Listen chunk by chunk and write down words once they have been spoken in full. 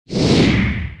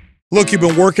Look, you've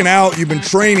been working out, you've been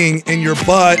training, and your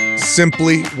butt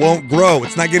simply won't grow.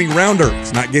 It's not getting rounder.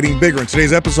 It's not getting bigger. In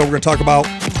today's episode, we're going to talk about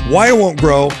why it won't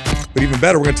grow, but even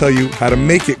better, we're going to tell you how to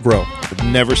make it grow. I've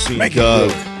never seen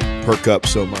Doug perk up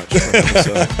so much.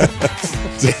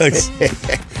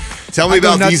 Tell me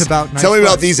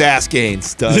about these ass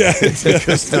gains, Doug. Yeah.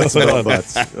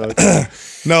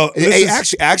 No, hey,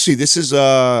 actually, this is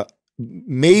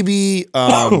maybe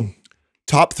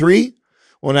top 3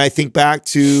 when I think back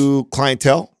to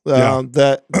clientele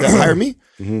that hire me.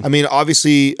 I mean,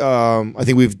 obviously, I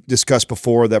think we've discussed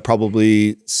before that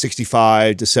probably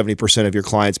 65 to 70% of your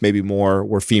clients, maybe more,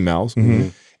 were females.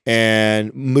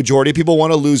 And majority of people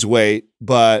want to lose weight,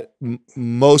 but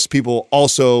most people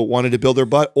also wanted to build their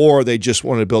butt, or they just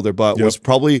wanted to build their butt. Was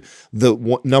probably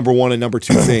the number 1 and number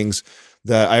 2 things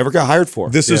that I ever got hired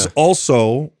for. This is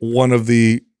also one of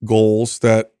the goals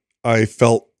that I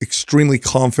felt extremely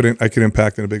confident I could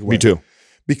impact in a big way. Me too.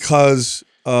 Because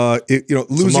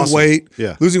losing weight,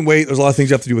 there's a lot of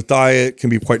things you have to do with diet, can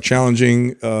be quite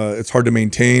challenging. It's hard to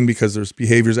maintain because there's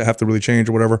behaviors that have to really change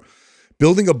or whatever.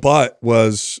 Building a butt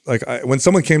was like, when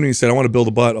someone came to me and said, I want to build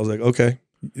a butt, I was like, okay,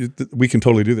 we can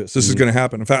totally do this. This is going to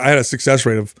happen. In fact, I had a success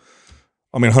rate of,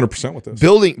 100% with this.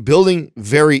 Building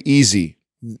very easy.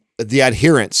 The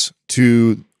adherence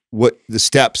to what the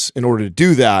steps in order to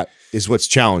do that is what's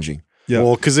challenging. Yeah.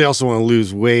 Well, because they also want to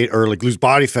lose weight or like lose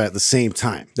body fat at the same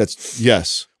time.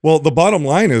 Yes. Well, the bottom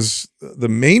line is the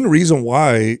main reason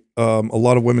why a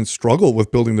lot of women struggle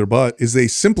with building their butt is they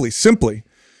simply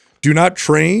do not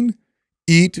train,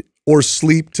 eat, or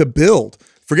sleep to build.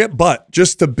 Forget butt,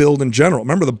 just to build in general.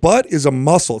 Remember, the butt is a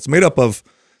muscle. It's made up of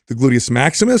the gluteus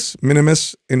maximus,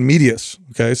 minimus, and medius.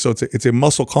 Okay, so it's a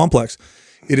muscle complex.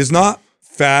 It is not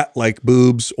fat like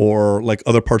boobs or like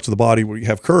other parts of the body where you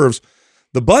have curves.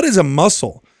 The butt is a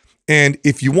muscle. And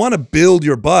if you want to build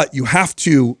your butt, you have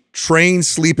to train,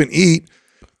 sleep, and eat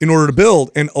in order to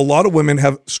build. And a lot of women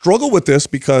have struggled with this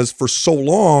because for so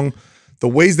long, the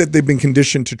ways that they've been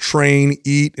conditioned to train,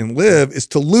 eat, and live is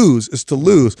to lose, It's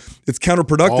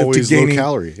counterproductive Always to gaining. Low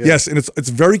calorie. Yeah. Yes, and it's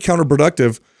very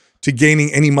counterproductive to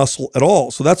gaining any muscle at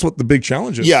all. So that's what the big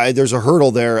challenge is. Yeah, there's a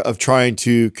hurdle there of trying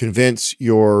to convince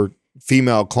your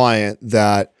female client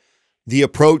that the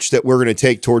approach that we're going to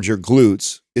take towards your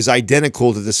glutes is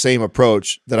identical to the same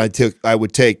approach that I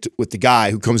would take with the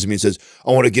guy who comes to me and says,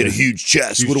 I want to get a huge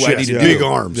chest. What do I need to do? Big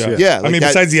arms. Yeah. Like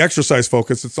besides the exercise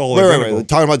focus, it's all right.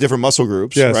 Talking about different muscle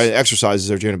groups, right?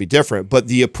 Exercises are going to be different, but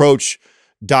the approach,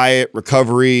 diet,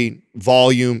 recovery,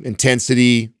 volume,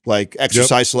 intensity, like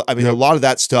exercise. A lot of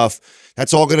that stuff,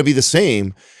 that's all going to be the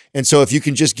same. And so if you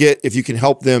can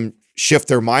help them shift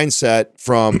their mindset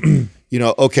from,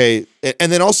 okay,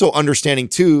 and then also understanding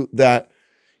too that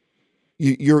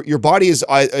your body is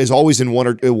always in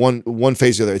one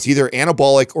phase or the other. It's either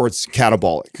anabolic or it's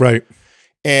catabolic. Right.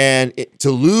 And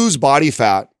to lose body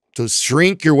fat, to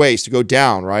shrink your waist, to go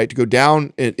down, right? To go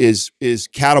down is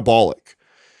catabolic.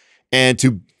 And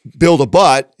to build a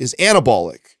butt is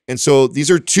anabolic. And so these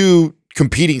are two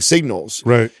competing signals.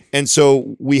 Right. And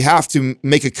so we have to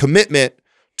make a commitment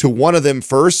to one of them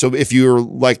first. So if you're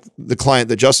like the client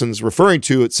that Justin's referring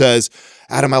to, it says,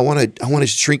 Adam, I want to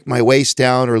shrink my waist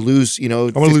down or lose, I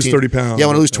want to lose 30 pounds. Yeah, I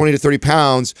want to lose 20 to 30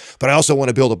 pounds, but I also want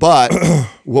to build a butt.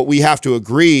 What we have to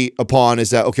agree upon is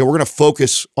that, okay, we're going to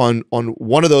focus on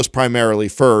one of those primarily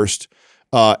first.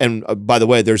 And by the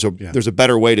way, there's a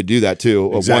better way to do that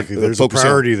too. Exactly. There's a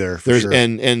priority there for sure.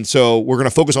 And so we're going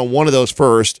to focus on one of those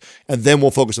first, and then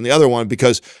we'll focus on the other one,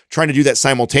 because trying to do that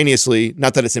simultaneously,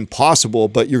 not that it's impossible,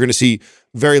 but you're going to see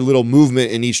very little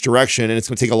movement in each direction, and it's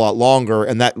going to take a lot longer,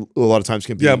 and that a lot of times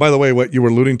can be. Yeah, by the way, what you were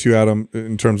alluding to, Adam,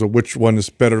 in terms of which one is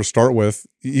better to start with,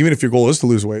 even if your goal is to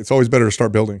lose weight, it's always better to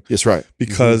start building. That's right.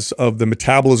 Because of the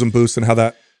metabolism boost and how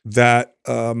that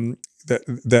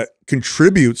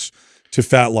contributes to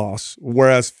fat loss.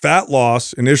 Whereas fat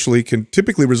loss initially can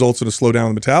typically result in a slowdown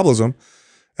in metabolism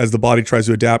as the body tries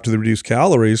to adapt to the reduced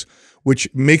calories, which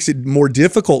makes it more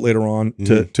difficult later on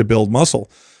to build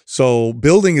muscle. So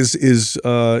building is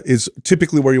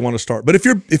typically where you want to start. But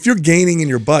if you're gaining in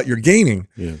your butt, you're gaining.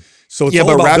 Yeah. So it's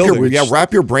all about building.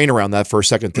 Wrap your brain around that for a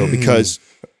second though, because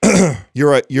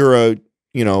you're a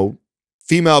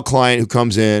female client who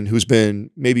comes in who's been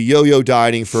maybe yo-yo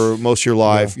dieting for most of your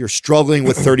life. You're struggling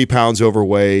with 30 pounds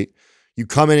overweight. You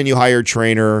come in and you hire a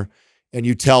trainer and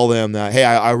you tell them that, hey,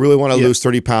 I really want to lose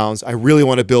 30 pounds. I really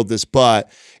want to build this butt.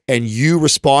 And you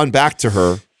respond back to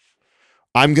her,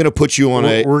 I'm going to put you on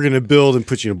we're going to build and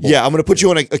put you in a bulk. Yeah, I'm going to put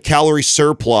you on a calorie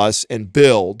surplus and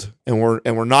build, and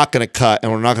we're not going to cut,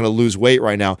 and we're not going to lose weight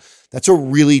right now. That's a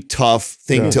really tough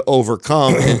thing to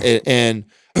overcome, and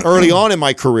early on in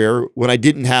my career, when I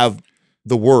didn't have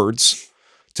the words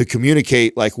to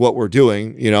communicate like what we're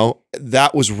doing, you know,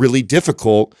 that was really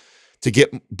difficult to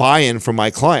get buy-in from my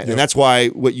client. And that's why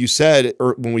what you said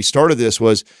when we started this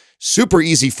was super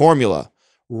easy formula,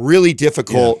 really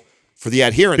difficult for the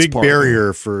adherence Big part.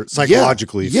 barrier for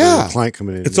psychologically for the client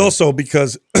coming in. It's also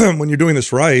because when you're doing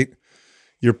this right,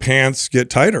 your pants get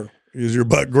tighter as your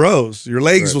butt grows. Your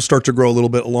legs will start to grow a little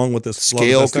bit along with this.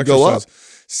 Scale could go up.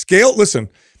 Scale, listen,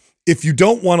 if you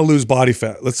don't want to lose body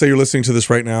fat, let's say you're listening to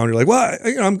this right now and you're like, well,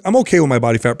 you know, I'm okay with my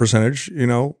body fat percentage, you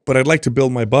know, but I'd like to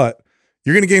build my butt.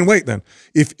 You're going to gain weight then.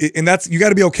 And that's, you got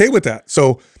to be okay with that.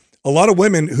 So a lot of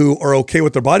women who are okay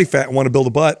with their body fat and want to build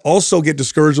a butt also get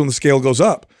discouraged when the scale goes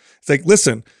up. It's like,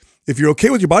 listen, if you're okay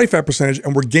with your body fat percentage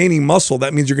and we're gaining muscle,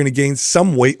 that means you're going to gain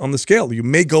some weight on the scale. You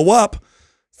may go up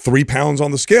 3 pounds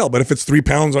on the scale, but if it's 3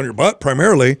 pounds on your butt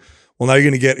primarily, well, now you're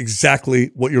going to get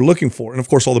exactly what you're looking for. And of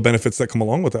course, all the benefits that come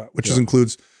along with that, which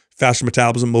includes faster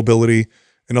metabolism, mobility,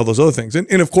 and all those other things.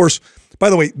 And of course,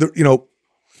 by the way, you know,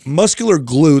 muscular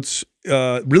glutes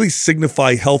really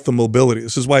signify health and mobility.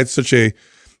 This is why it's this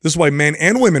is why men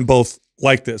and women both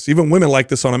like this. Even women like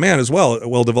this on a man as well,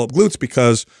 well-developed glutes,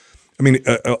 because, I mean,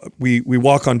 we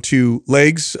walk on 2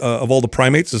 legs of all the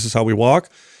primates. This is how we walk.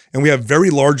 And we have very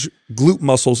large glute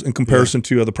muscles in comparison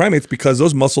to other primates because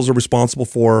those muscles are responsible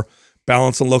for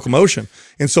balance and locomotion.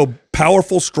 And so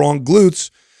powerful, strong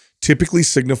glutes typically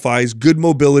signifies good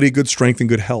mobility, good strength, and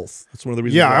good health. That's one of the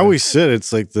reasons. Yeah, I always said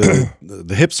it's like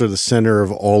the hips are the center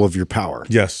of all of your power.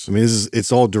 Yes. I mean,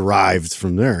 it's all derived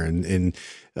from there. And you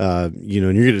know, and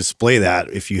you're going to display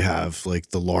that if you have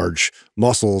like the large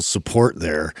muscle support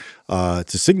there to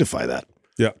signify that.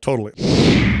 Yeah, totally.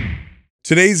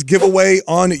 Today's giveaway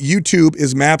on YouTube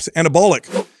is MAPS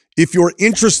Anabolic. If you're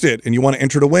interested and you want to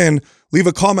enter to win, leave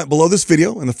a comment below this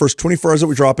video in the first 24 hours that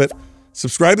we drop it.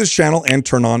 Subscribe to this channel and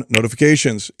turn on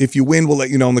notifications. If you win, we'll let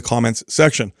you know in the comments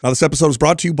section. Now, this episode is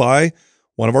brought to you by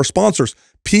one of our sponsors,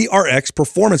 PRx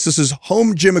Performance. This is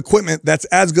home gym equipment that's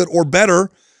as good or better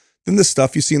than the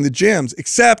stuff you see in the gyms,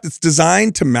 except it's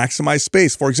designed to maximize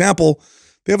space. For example,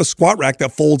 they have a squat rack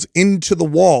that folds into the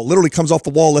wall, literally comes off the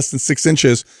wall less than 6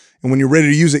 inches. And when you're ready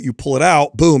to use it, you pull it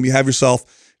out, boom, you have yourself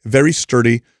a very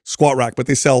sturdy squat rack. But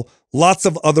they sell lots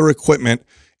of other equipment.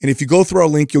 And if you go through our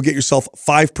link, you'll get yourself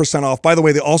 5% off. By the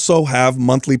way, they also have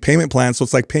monthly payment plans. So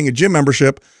it's like paying a gym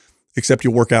membership, except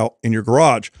you work out in your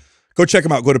garage. Go check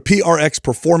them out. Go to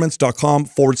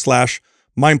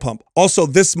prxperformance.com/mindpump. Also,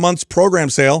 this month's program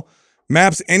sale,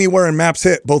 Maps Anywhere and Maps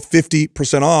Hit, both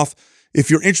 50% off. If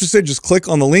you're interested, just click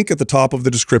on the link at the top of the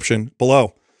description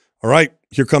below. All right,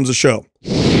 here comes the show.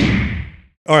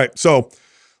 All right, so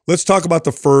let's talk about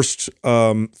the first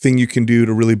thing you can do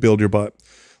to really build your butt.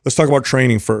 Let's talk about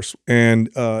training first. And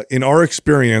in our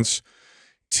experience,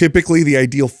 typically the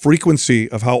ideal frequency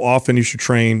of how often you should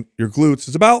train your glutes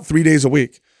is about 3 days a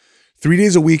week. 3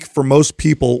 days a week for most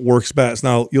people works best.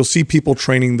 Now, you'll see people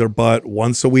training their butt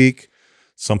once a week.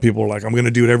 Some people are like, I'm going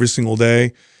to do it every single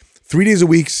day. 3 days a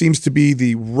week seems to be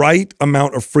the right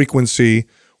amount of frequency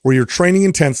where you're training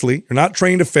intensely. You're not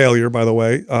training to failure, by the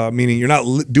way, meaning you're not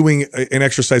doing an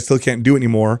exercise till you can't do it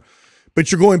anymore,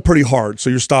 but you're going pretty hard. So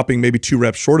you're stopping maybe 2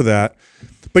 reps short of that,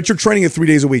 but you're training it 3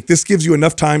 days a week. This gives you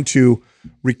enough time to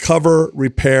recover,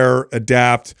 repair,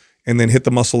 adapt, and then hit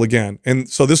the muscle again. And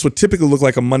so this would typically look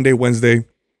like a Monday, Wednesday,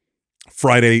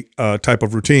 Friday type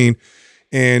of routine.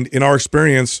 And in our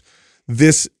experience,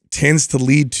 this tends to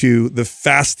lead to the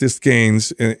fastest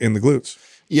gains in the glutes.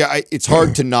 Yeah, it's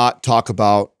hard to not talk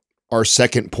about our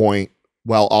second point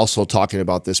while also talking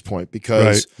about this point,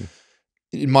 because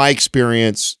in my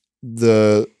experience,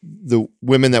 the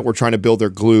women that were trying to build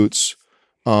their glutes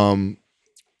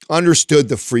understood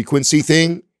the frequency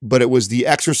thing, but it was the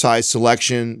exercise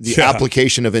selection, the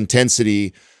application of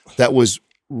intensity that was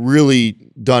really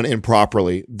done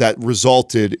improperly that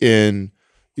resulted in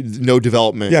no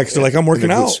development. Yeah, because they're like, I'm working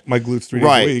out my glutes 3 days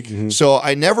a week. Mm-hmm. So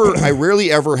I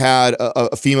rarely ever had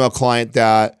a female client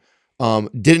that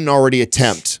didn't already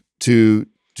attempt to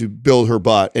build her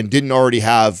butt and didn't already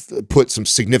have put some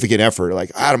significant effort.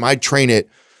 Like, Adam, I train it,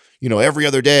 you know, every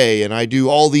other day, and I do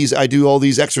all these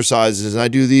exercises, and I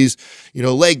do these, you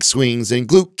know, leg swings and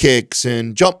glute kicks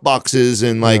and jump boxes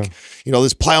and like, you know,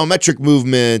 this plyometric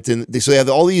movement, and so they have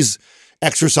all these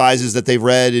exercises that they've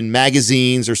read in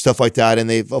magazines or stuff like that, and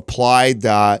they've applied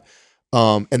that,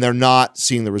 and they're not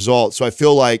seeing the results. So I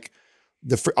feel like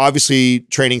obviously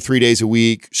training 3 days a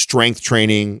week, strength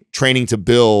training to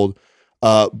build,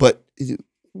 but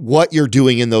what you're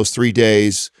doing in those 3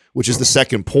 days, which is the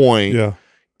second point,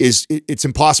 it's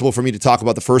impossible for me to talk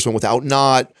about the first one without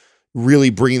not really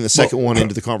bringing the second one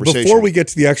into the conversation. Before we get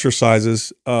to the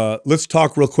exercises, let's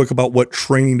talk real quick about what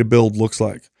training to build looks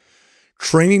like.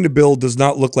 Training to build does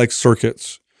not look like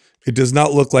circuits. It does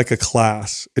not look like a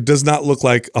class. It does not look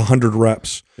like 100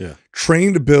 reps. Yeah.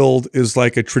 Training to build is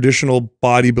like a traditional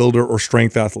bodybuilder or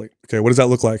strength athlete. Okay, what does that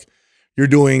look like? You're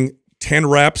doing 10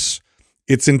 reps.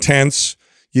 It's intense.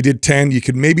 You did 10. You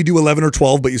could maybe do 11 or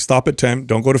 12, but you stop at 10.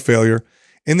 Don't go to failure.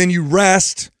 And then you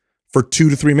rest for 2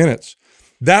 to 3 minutes.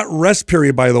 That rest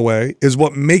period, by the way, is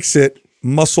what makes it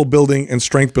muscle building and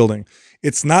strength building.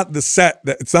 It's not the set,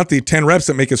 it's not the 10 reps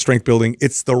that make it strength building.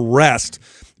 It's the rest.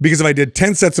 Because if I did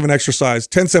 10 sets of an exercise,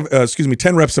 10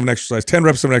 reps of an exercise, 10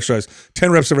 reps of an exercise,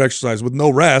 10 reps of an exercise with no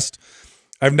rest,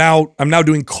 I'm now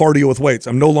doing cardio with weights.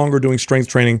 I'm no longer doing strength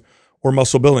training or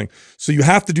muscle building. So you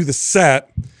have to do the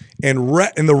set, and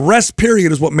the rest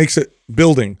period is what makes it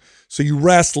building. So you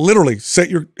rest, literally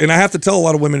and I have to tell a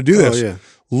lot of women to do this. Oh, yeah.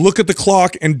 Look at the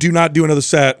clock and do not do another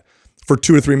set for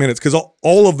 2 or 3 minutes, because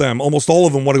almost all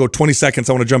of them want to go 20 seconds.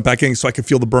 I want to jump back in so I can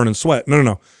feel the burn and sweat.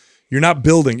 No. You're not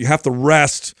building. You have to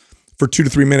rest for 2 to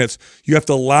 3 minutes. You have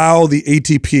to allow the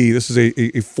ATP, this is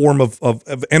a form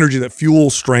of energy that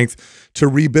fuels strength, to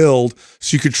rebuild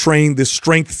so you could train the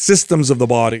strength systems of the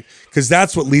body, because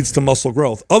that's what leads to muscle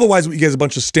growth. Otherwise, what you get is a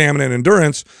bunch of stamina and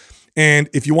endurance. And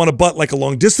if you want to butt like a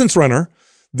long distance runner,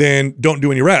 then don't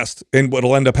do any rest. And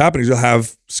what'll end up happening is you'll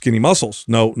have skinny muscles,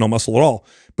 no muscle at all.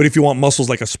 But if you want muscles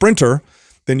like a sprinter,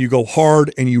 then you go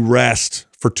hard and you rest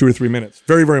for 2 or 3 minutes.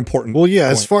 Very, very important. Well, yeah,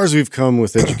 point. As far as we've come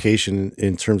with education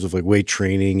in terms of like weight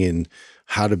training and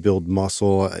how to build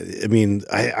muscle, I mean,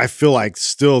 I feel like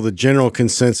still the general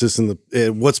consensus and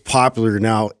what's popular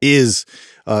now is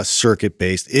circuit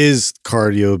based, is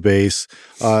cardio based.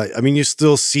 I mean, you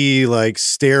still see like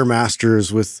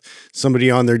Stairmasters with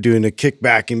somebody on there doing a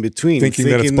kickback in between, thinking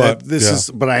that it's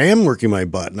butt. But I am working my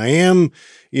butt and I am,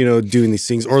 doing these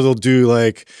things. Or they'll do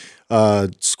like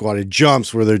squatted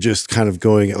jumps where they're just kind of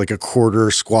going at like a quarter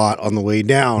squat on the way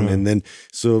down. And then,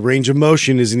 so range of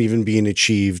motion isn't even being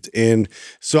achieved. And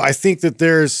so I think that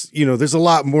there's a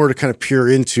lot more to kind of peer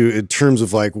into in terms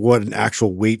of like what an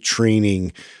actual weight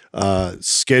training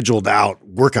scheduled out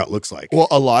workout looks like. Well,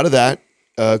 a lot of that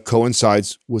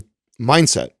coincides with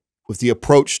mindset, with the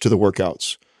approach to the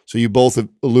workouts. So you both have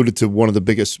alluded to one of the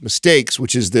biggest mistakes,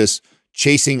 which is this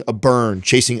chasing a burn,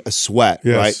 chasing a sweat,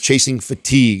 right? Chasing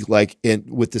fatigue, like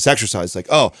with this exercise, like,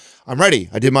 oh, I'm ready.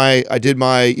 I did my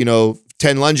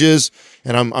 10 lunges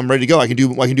and I'm ready to go. I can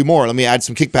do more. Let me add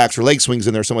some kickbacks or leg swings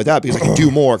in there, something like that, because I can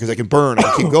do more, because I can burn, I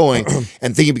can keep going.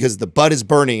 And thinking because the butt is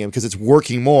burning and because it's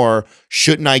working more,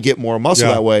 shouldn't I get more muscle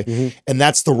that way? And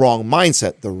that's the wrong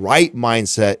mindset. The right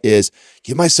mindset is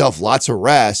give myself lots of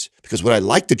rest, because what I'd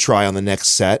like to try on the next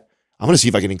set, I'm going to see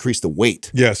if I can increase the weight.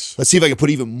 Yes. Let's see if I can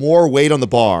put even more weight on the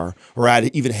bar or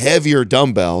add even heavier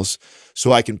dumbbells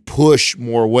so I can push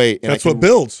more weight. And that's what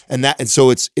builds. And so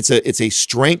it's a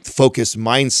strength focused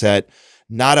mindset,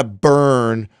 not a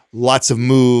burn, lots of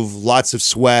move, lots of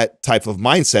sweat type of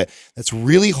mindset. That's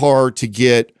really hard to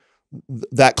get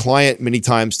that client many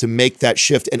times to make that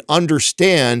shift and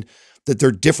understand that there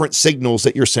are different signals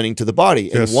that you're sending to the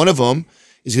body. And one of them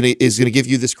is gonna give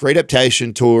you this great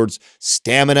adaptation towards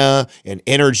stamina and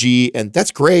energy, and that's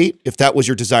great if that was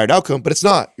your desired outcome, but it's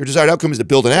not. Your desired outcome is to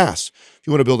build an ass. If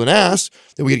you want to build an ass,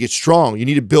 then we gotta get strong. You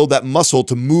need to build that muscle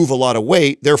to move a lot of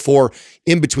weight. Therefore,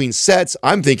 in between sets,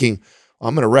 I'm thinking,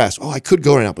 I'm going to rest. Oh, I could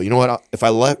go right now, but you know what? If I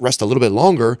rest a little bit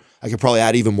longer, I could probably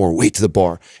add even more weight to the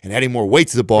bar. And adding more weight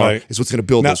to the bar is what's going to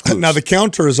build those glutes. Now, the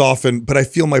counter is often, but I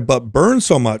feel my butt burn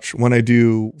so much when I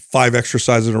do 5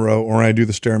 exercises in a row or when I do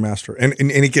the Stairmaster. And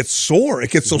it gets sore.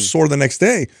 It gets so sore the next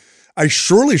day. I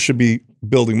surely should be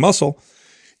building muscle.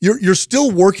 You're still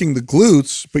working the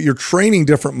glutes, but you're training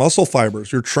different muscle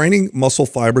fibers. You're training muscle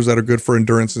fibers that are good for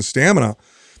endurance and stamina.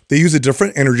 They use a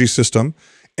different energy system.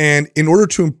 And in order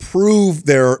to improve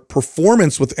their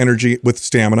performance with energy, with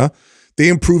stamina, they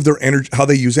improve their energy, how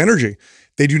they use energy.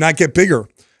 They do not get bigger.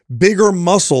 Bigger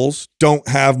muscles don't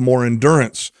have more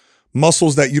endurance.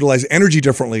 Muscles that utilize energy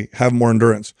differently have more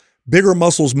endurance. Bigger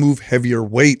muscles move heavier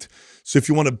weight. So if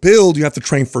you want to build, you have to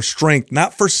train for strength,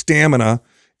 not for stamina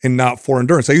and not for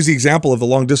endurance. I use the example of the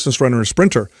long distance runner and a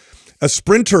sprinter. A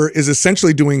sprinter is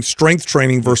essentially doing strength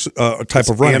training versus a type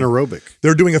of running. Anaerobic.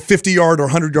 They're doing a 50-yard or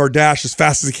 100-yard dash as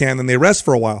fast as they can, and they rest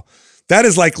for a while. That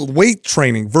is like weight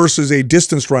training versus a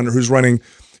distance runner who's running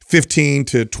 15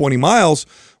 to 20 miles.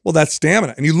 Well, that's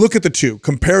stamina. And you look at the two,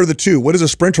 compare the two. What does a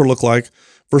sprinter look like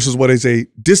versus what does a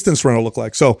distance runner look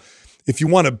like? So if you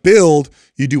want to build,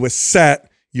 you do a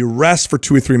set, you rest for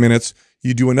 2 or 3 minutes,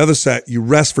 You do another set, you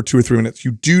rest for 2 or 3 minutes.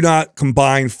 You do not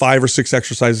combine 5 or 6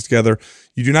 exercises together.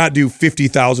 You do not do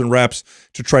 50,000 reps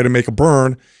to try to make a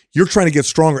burn. You're trying to get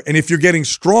stronger. And if you're getting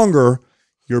stronger,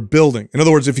 you're building. In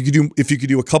other words, if you could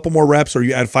do a couple more reps or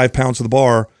you add 5 pounds to the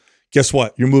bar, guess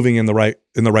what? You're moving in the right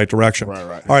direction. Right.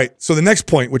 All right. So the next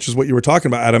point, which is what you were talking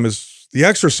about, Adam, is the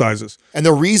exercises. And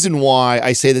the reason why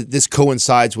I say that this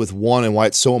coincides with one and why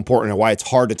it's so important and why it's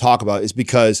hard to talk about is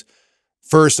because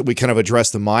first we kind of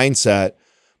address the mindset,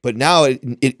 but now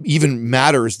it even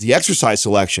matters the exercise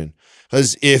selection.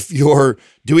 Because if you're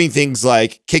doing things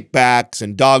like kickbacks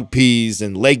and dog peas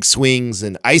and leg swings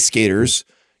and ice skaters,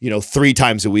 3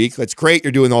 times a week. That's great.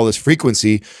 You're doing all this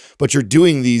frequency, but you're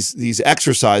doing these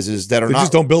exercises that are They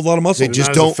just don't build a lot of muscle. They just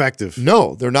not as don't effective.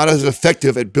 No, they're not as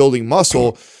effective at building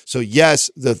muscle. So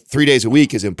yes, the 3 days a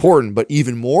week is important, but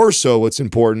even more so, what's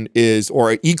important is,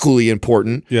 or equally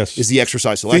important, is the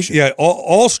exercise selection.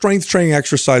 All strength training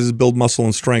exercises build muscle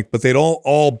and strength, but they don't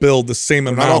all build the same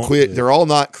amount. They're all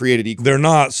not created equal. They're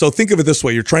not. So think of it this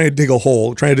way: you're trying to dig a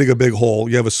hole, trying to dig a big hole.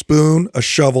 You have a spoon, a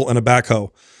shovel, and a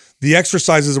backhoe. The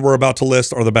exercises we're about to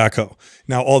list are the backhoe.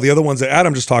 Now, all the other ones that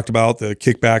Adam just talked about, the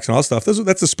kickbacks and all that stuff,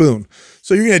 that's a spoon.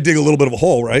 So you're going to dig a little bit of a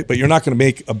hole, right? But you're not going to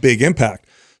make a big impact.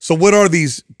 So what are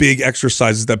these big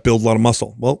exercises that build a lot of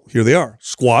muscle? Well, here they are: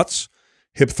 squats,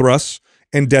 hip thrusts,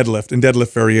 and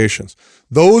deadlift variations.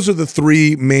 Those are the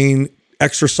 3 main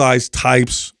exercise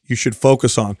types you should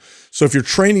focus on. So if you're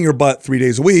training your butt 3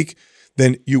 days a week,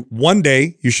 then one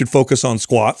day you should focus on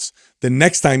squats. The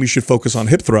next time you should focus on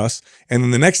hip thrusts. And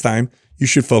then the next time you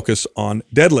should focus on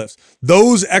deadlifts.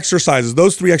 Those exercises,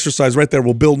 those 3 exercises right there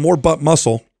will build more butt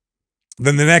muscle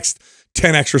than the next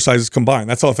 10 exercises combined.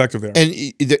 That's how effective they are.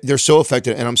 And they're so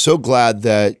effective. And I'm so glad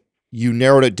that you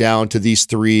narrowed it down to these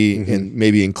 3 and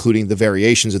maybe including the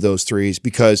variations of those 3s,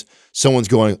 because someone's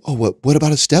going, oh, what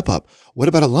about a step up? What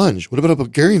about a lunge? What about a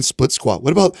Bulgarian split squat?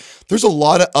 There's a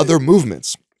lot of other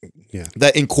movements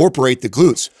that incorporate the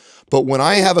glutes. But when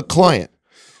I have a client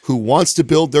who wants to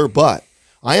build their butt,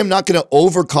 I am not going to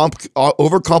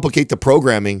overcomplicate the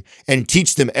programming and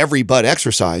teach them every butt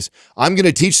exercise. I'm going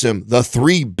to teach them the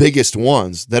 3 biggest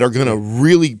ones that are going to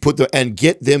really and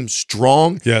get them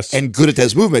strong and good at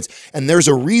those movements. And there's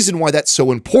a reason why that's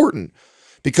so important,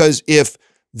 because if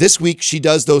this week she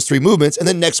does those 3 movements, and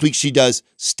then next week she does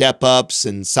step ups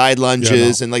and side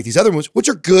lunges and like these other moves, which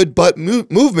are good butt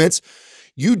movements,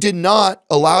 you did not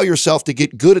allow yourself to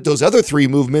get good at those other 3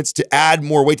 movements to add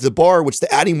more weight to the bar, which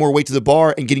the adding more weight to the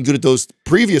bar and getting good at those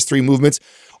previous 3 movements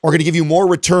are going to give you more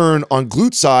return on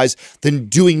glute size than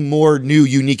doing more new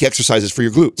unique exercises for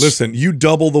your glutes. Listen, you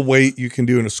double the weight you can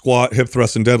do in a squat, hip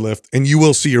thrust, and deadlift, and you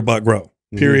will see your butt grow.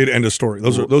 Period. End of story.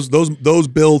 Those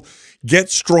build. Get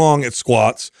strong at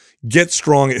squats, get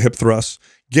strong at hip thrusts,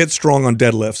 get strong on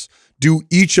deadlifts. Do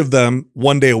each of them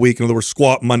 1 day a week. In other words,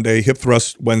 squat Monday, hip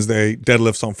thrust Wednesday,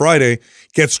 deadlifts on Friday.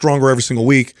 Get stronger every single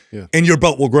week, and your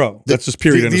butt will grow. That's just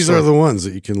period. These are the ones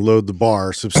that you can load the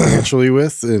bar substantially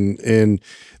with, and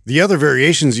the other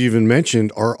variations you even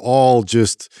mentioned are all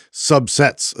just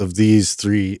subsets of these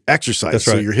 3 exercises. That's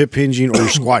right. So your hip hinging or your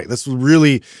squat. That's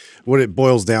really what it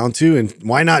boils down to. And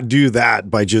why not do that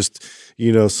by just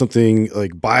something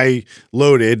like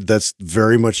loaded that's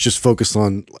very much just focused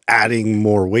on adding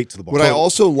more weight to the bar. What I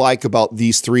also like about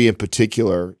these 3 in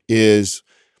particular is,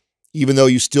 even though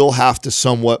you still have to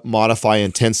somewhat modify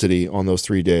intensity on those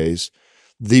 3 days,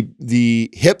 the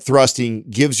hip thrusting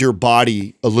gives your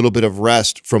body a little bit of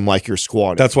rest from like your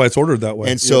squatting. That's why it's ordered that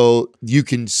way. And so you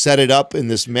can set it up in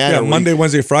this manner. Yeah, Monday,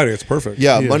 Wednesday, Friday, it's perfect.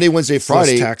 Yeah, Monday, Wednesday,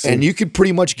 Friday, and you could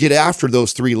pretty much get after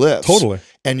those 3 lifts. Totally.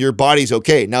 And your body's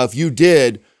okay. Now, if you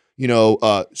did,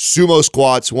 sumo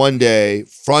squats one day,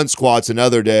 front squats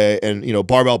another day, and,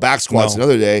 barbell back squats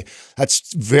another day,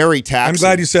 that's very taxing. I'm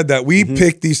glad you said that. We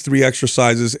picked these 3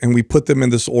 exercises and we put them in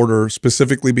this order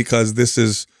specifically because this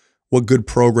is what good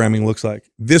programming looks like.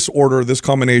 This order, this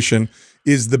combination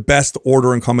is the best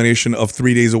order and combination of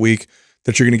 3 days a week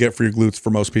that you're going to get for your glutes for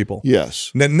most people.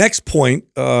 Yes. And the next point,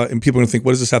 and people are going to think,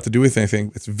 what does this have to do with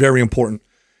anything? It's very important.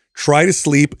 Try to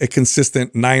sleep a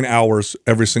consistent 9 hours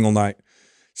every single night.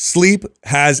 Sleep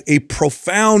has a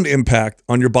profound impact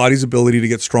on your body's ability to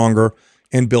get stronger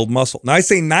and build muscle. Now, I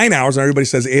say 9 hours, and everybody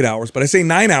says 8 hours, but I say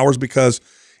 9 hours because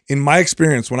in my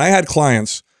experience, when I had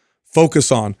clients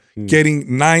focus on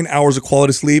getting 9 hours of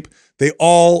quality sleep, they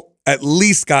all at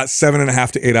least got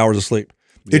 7.5 to 8 hours of sleep.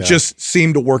 It just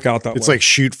seemed to work out that way. It's like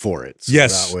shoot for it. So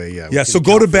yes. That way, yeah. So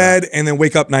go to bed and then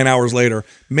wake up 9 hours later.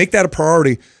 Make that a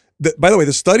priority. By the way,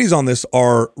 the studies on this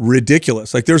are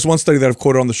ridiculous. Like there's one study that I've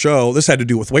quoted on the show. This had to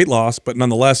do with weight loss, but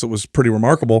nonetheless, it was pretty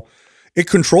remarkable. A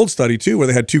controlled study too, where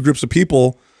they had 2 groups of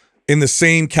people in the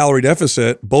same calorie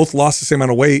deficit, both lost the same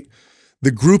amount of weight.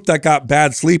 The group that got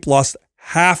bad sleep lost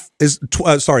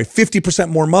 50%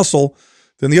 more muscle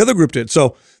than the other group did.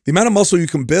 So the amount of muscle you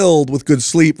can build with good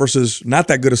sleep versus not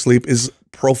that good of sleep is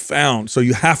profound. So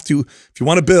you have to, if you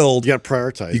want to build, you got to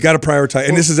prioritize. You got to prioritize.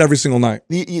 And this is every single night.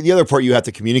 The other part you have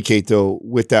to communicate though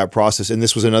with that process, and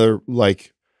this was another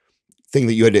like thing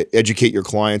that you had to educate your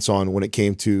clients on when it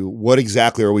came to what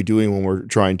exactly are we doing when we're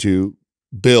trying to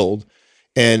build.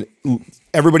 And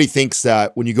everybody thinks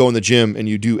that when you go in the gym and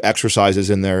you do exercises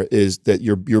in there is that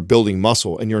you're building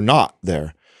muscle, and you're not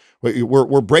there.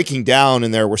 We're breaking down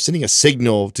in there. We're sending a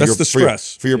signal to the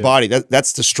stress for your body.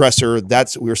 That's the stressor.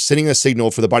 We're sending a signal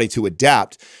for the body to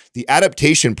adapt. The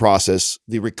adaptation process,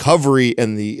 the recovery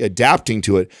and the adapting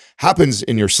to it happens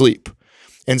in your sleep.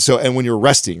 And when you're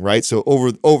resting, right? So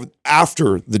over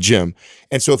after the gym.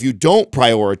 And so if you don't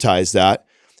prioritize that,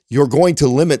 you're going to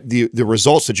limit the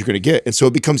results that you're going to get. And so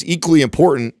it becomes equally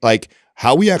important, like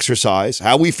how we exercise,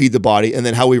 how we feed the body, and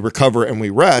then how we recover and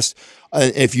we rest.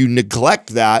 If you neglect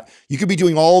that, you could be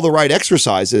doing all the right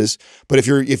exercises, but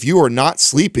if you are not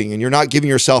sleeping and you're not giving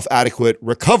yourself adequate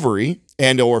recovery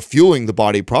and or fueling the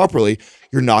body properly,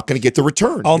 you're not going to get the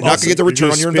return. You're not going to get the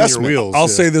return on your investment. I'll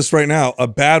say this right now: a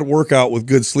bad workout with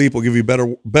good sleep will give you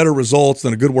better results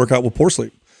than a good workout with poor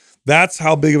sleep. That's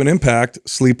how big of an impact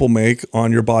sleep will make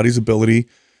on your body's ability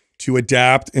to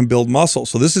adapt and build muscle.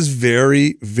 So this is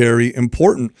very, very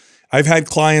important. I've had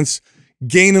clients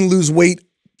gain and lose weight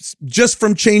just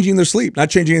from changing their sleep, not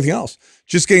changing anything else,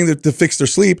 just getting to fix their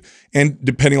sleep. And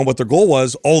depending on what their goal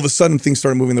was, all of a sudden things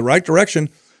started moving in the right direction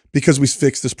because we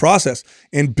fixed this process.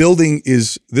 And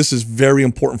this is very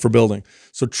important for building.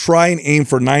 So try and aim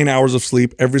for 9 hours of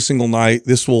sleep every single night.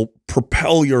 This will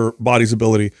propel your body's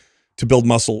ability to build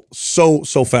muscle so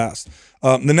fast.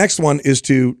 The next one is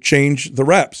to change the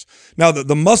reps. Now,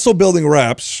 the muscle building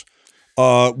reps,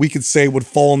 we could say would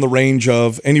fall in the range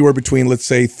of anywhere between, let's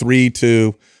say, 3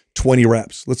 to 20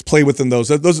 reps. Let's play within those.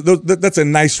 That's a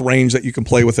nice range that you can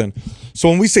play within. So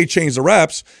when we say change the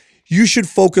reps, you should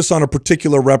focus on a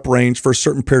particular rep range for a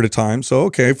certain period of time. So,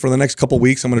 okay, for the next couple of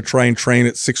weeks, I'm going to try and train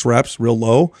at 6 reps, real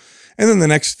low. And then the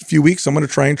next few weeks, I'm going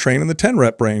to try and train in the 10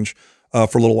 rep range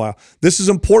for a little while. This is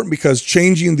important because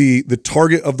changing the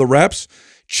target of the reps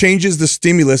changes the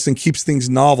stimulus and keeps things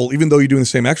novel, even though you're doing the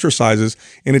same exercises,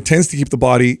 and it tends to keep the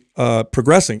body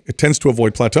progressing. It tends to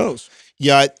avoid plateaus.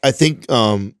 Yeah, I think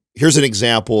here's an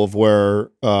example of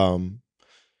where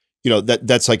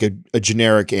that's like a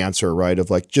generic answer, right? Of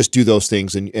like, just do those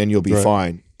things and you'll be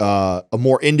fine. A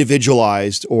more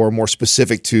individualized or more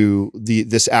specific to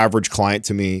this average client,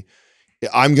 to me,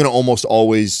 I'm going to almost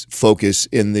always focus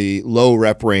in the low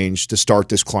rep range to start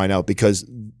this client out, because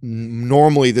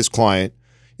normally this client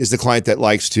is the client that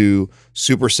likes to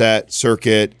superset,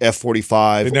 circuit,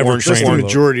 F45,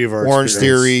 Orange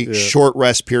Theory, short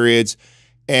rest periods.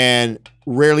 And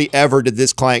rarely ever did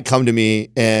this client come to me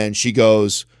and she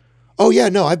goes, oh yeah,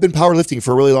 no, I've been powerlifting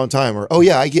for a really long time. Or, oh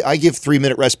yeah, I give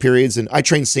 3-minute rest periods and I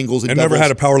train singles and doubles. Never had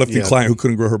a powerlifting client who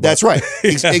couldn't grow her butt. That's right.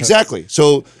 Exactly.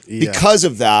 So because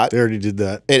of that. They already did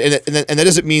that. And that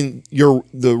doesn't mean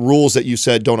the rules that you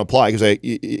said don't apply, because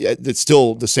it's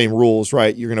still the same rules,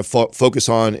 right? You're going to focus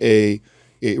on a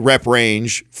rep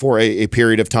range for a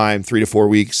period of time, 3 to 4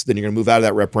 weeks. Then you're going to move out of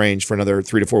that rep range for another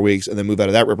 3 to 4 weeks, and then move out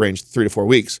of that rep range 3 to 4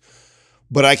 weeks.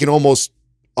 But I can almost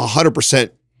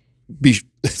 100% be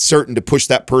certain to push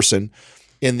that person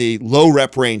in the low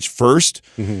rep range first,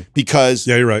 because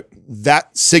you're right.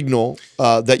 That signal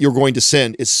that you're going to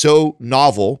send is so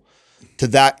novel to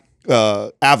that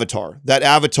avatar. That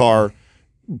avatar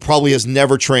probably has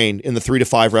never trained in the 3 to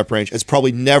 5 rep range. It's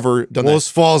probably never done that. Well, this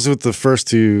falls with the first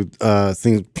two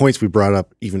points we brought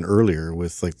up even earlier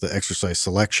with like the exercise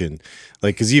selection.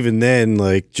 Like, because even then,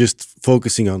 like just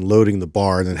focusing on loading the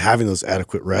bar and then having those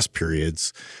adequate rest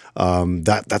periods,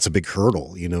 that's a big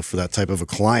hurdle, for that type of a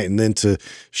client. And then to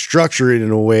structure it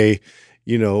in a way,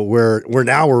 where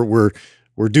now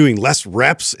we're doing less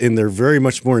reps and they're very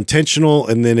much more intentional.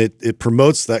 And then it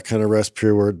promotes that kind of rest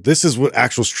period where this is what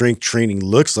actual strength training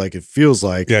looks like. It feels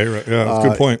like. Yeah, you're right. Yeah, that's a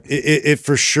good point. It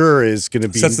for sure is going to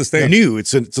be sets the stage. New.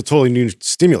 It's a totally new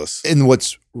stimulus. And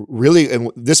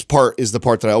this part is the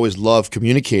part that I always love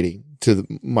communicating to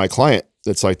my client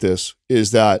that's like this,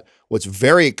 is that what's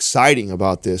very exciting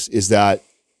about this is that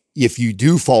if you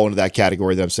do fall into that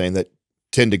category that I'm saying, that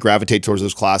tend to gravitate towards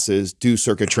those classes, do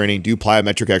circuit training, do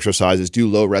plyometric exercises, do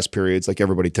low rest periods like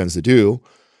everybody tends to do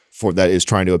that is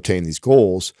trying to obtain these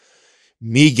goals,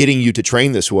 me getting you to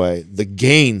train this way, the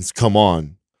gains come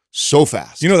on so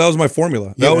fast. That was my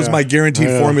formula. That was my guaranteed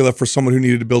formula for someone who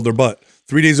needed to build their butt.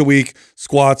 3 days a week,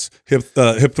 squats, hip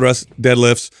thrusts,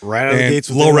 deadlifts, Right out of the and gates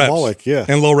with low reps. anabolic, yeah.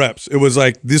 And low reps. It was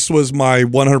like, this was my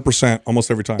 100%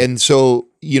 almost every time. And so,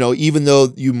 you know, even though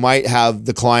you might have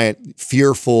the client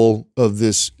fearful of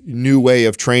this new way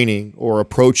of training or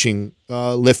approaching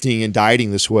lifting and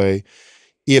dieting this way,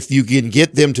 if you can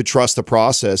get them to trust the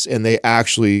process and they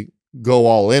actually go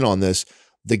all in on this,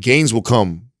 the gains will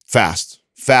come fast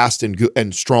and good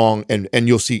and strong, and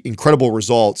you'll see incredible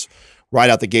results right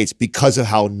out the gates because of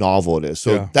how novel it is.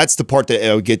 So that's the part that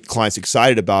I would get clients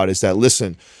excited about, is that,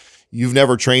 listen, you've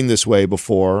never trained this way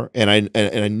before, and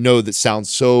I know that sounds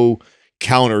so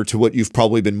counter to what you've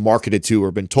probably been marketed to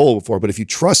or been told before, but if you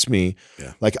trust me,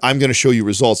 like, I'm going to show you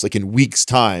results like in weeks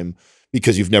time,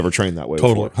 because you've never trained that way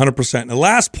Totally, before. 100%. And the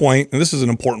last point, and this is an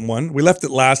important one, we left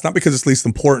it last, not because it's least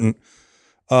important,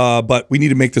 but we need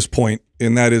to make this point,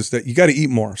 and that is that you got to eat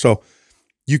more. So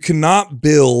you cannot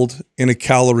build in a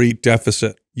calorie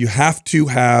deficit. You have to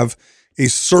have a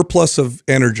surplus of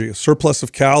energy, a surplus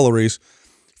of calories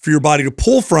for your body to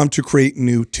pull from to create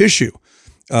new tissue.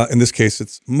 In this case,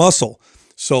 it's muscle.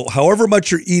 So however much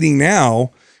you're eating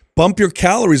now, bump your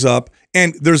calories up.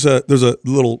 And there's a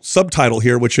little subtitle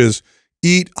here, which is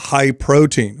eat high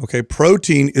protein. Okay,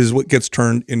 protein is what gets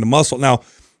turned into muscle. Now,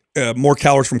 more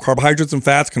calories from carbohydrates and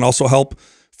fats can also help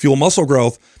fuel muscle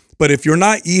growth. But if you're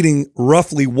not eating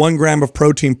roughly 1 gram of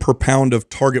protein per pound of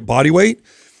target body weight,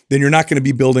 then you're not going to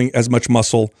be building as much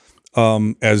muscle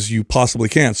as you possibly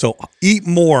can. So eat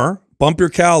more, bump your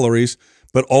calories,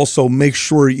 but also make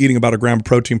sure you're eating about 1 gram of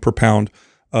protein per pound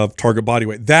of target body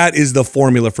weight. That is the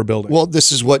formula for building. Well,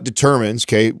 this is what determines,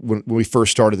 okay, when we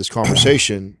first started this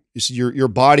conversation, is your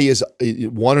body is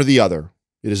one or the other.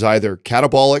 It is either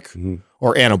catabolic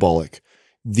or anabolic.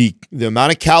 The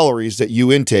amount of calories that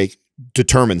you intake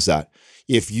determines that.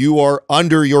 If you are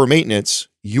under your maintenance,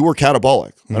 you are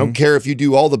catabolic. I don't care if you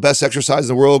do all the best exercise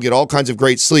in the world, get all kinds of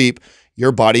great sleep,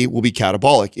 your body will be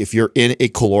catabolic if you're in a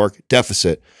caloric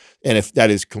deficit. And if that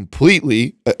is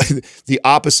completely the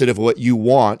opposite of what you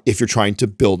want if you're trying to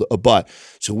build a butt.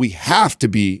 So we have to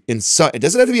be in some, it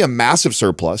doesn't have to be a massive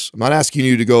surplus. I'm not asking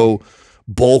you to go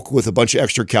bulk with a bunch of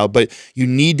extra cal, but you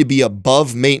need to be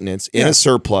above maintenance in a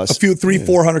surplus. A few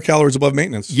 300-400 calories above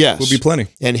maintenance. Yes. Would be plenty.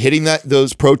 And hitting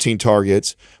those protein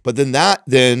targets, but then that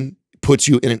puts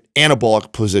you in an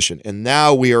anabolic position. And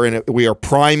now we are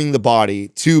priming the body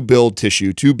to build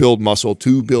tissue, to build muscle,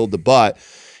 to build the butt.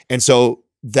 And so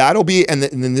that'll be, and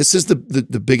then this is the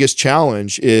biggest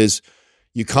challenge is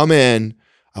you come in,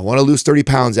 I want to lose 30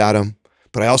 pounds, Adam,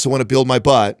 but I also want to build my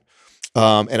butt.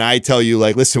 And I tell you,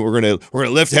 like, listen, we're gonna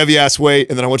lift heavy ass weight,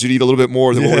 and then I want you to eat a little bit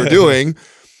more than what we're doing.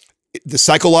 The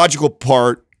psychological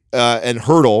part and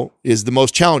hurdle is the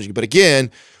most challenging. But again,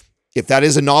 if that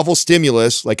is a novel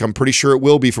stimulus, like I'm pretty sure it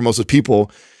will be for most of the people,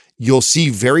 you'll see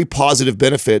very positive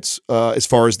benefits as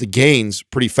far as the gains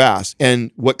pretty fast.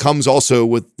 And what comes also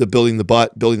with the building the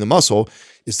butt, building the muscle,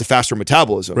 is the faster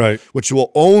metabolism, right? Which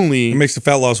will only— It makes the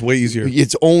fat loss way easier.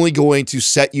 It's only going to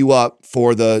set you up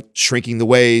for the shrinking the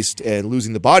waist and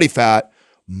losing the body fat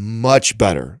much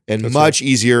better and much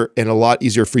easier, and a lot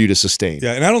easier for you to sustain.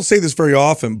 Yeah, and I don't say this very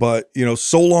often, but you know,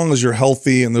 so long as you're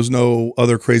healthy and there's no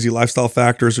other crazy lifestyle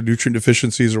factors or nutrient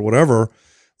deficiencies or whatever,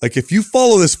 like if you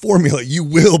follow this formula, you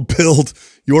will build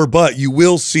your butt. You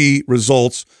will see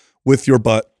results with your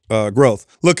butt growth.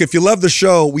 Look, if you love the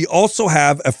show, we also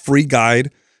have a free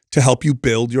guide to help you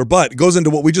build your butt. It goes into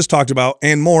what we just talked about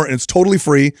and more, and it's totally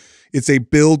free. It's a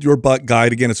build your butt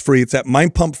guide. Again, it's free. It's at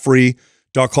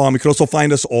mindpumpfree.com. You can also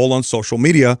find us all on social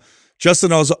media.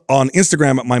 Justin is on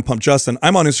Instagram at mindpumpjustin.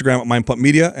 I'm on Instagram at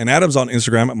mindpumpmedia, and Adam's on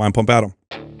Instagram at mindpumpadam.